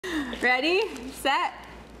Ready, set,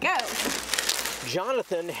 go.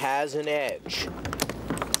 Jonathan has an edge,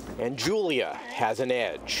 and Julia has an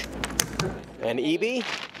edge, and Evie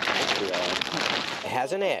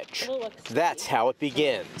has an edge. That's how it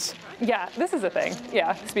begins. Yeah, this is a thing.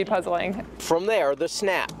 Yeah, speed puzzling. From there, the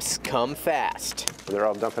snaps come fast. They're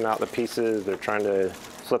all dumping out the pieces. They're trying to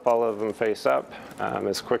flip all of them face up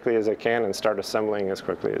as quickly as they can and start assembling as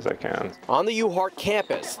quickly as they can. On the UHart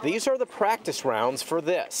campus, these are the practice rounds for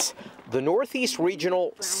this, the Northeast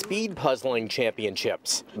Regional Speed Puzzling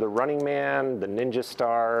Championships. The Running Man, the Ninja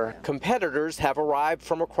Star. Competitors have arrived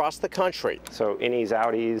from across the country. So innies,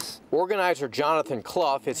 outies. Organizer Jonathan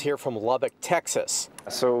Clough is here from Lubbock, Texas.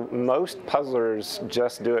 So most puzzlers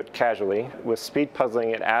just do it casually. With speed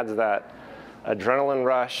puzzling, it adds that adrenaline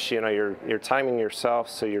rush. You know, you're timing yourself,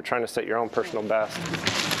 so you're trying to set your own personal best.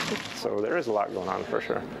 So there is a lot going on for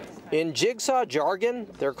sure. In jigsaw jargon,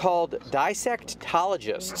 they're called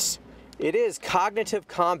dissectologists. It is cognitive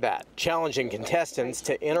combat, challenging contestants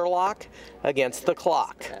to interlock against the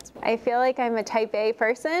clock. I feel like I'm a type A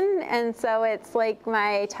person, and so it's like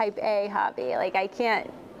my type A hobby. Like, I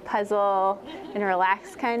can't puzzle in a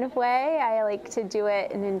relaxed kind of way. I like to do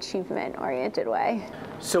it in an achievement-oriented way.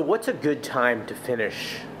 So what's a good time to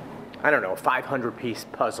finish, I don't know, a 500-piece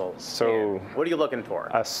puzzle? So what are you looking for?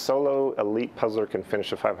 A solo elite puzzler can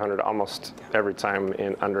finish a 500 almost every time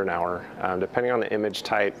in under an hour. Depending on the image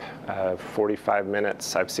type, 45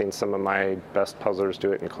 minutes. I've seen some of my best puzzlers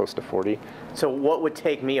do it in close to 40. So what would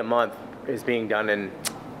take me a month is being done in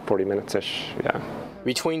 40 minutes-ish, yeah.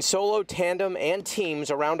 Between solo, tandem, and teams,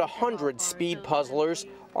 around 100 speed puzzlers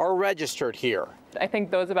are registered here. I think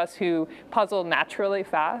those of us who puzzle naturally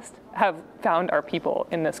fast have found our people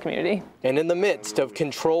in this community. And in the midst of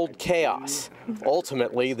controlled chaos,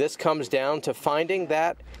 ultimately this comes down to finding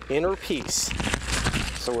that inner peace.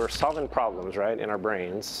 So we're solving problems, right, in our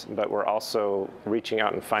brains, but we're also reaching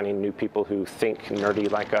out and finding new people who think nerdy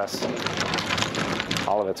like us.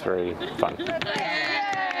 All of it's very fun.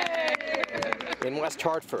 In West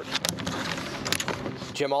Hartford,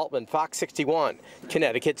 Jim Altman, Fox 61,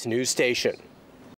 Connecticut's news station.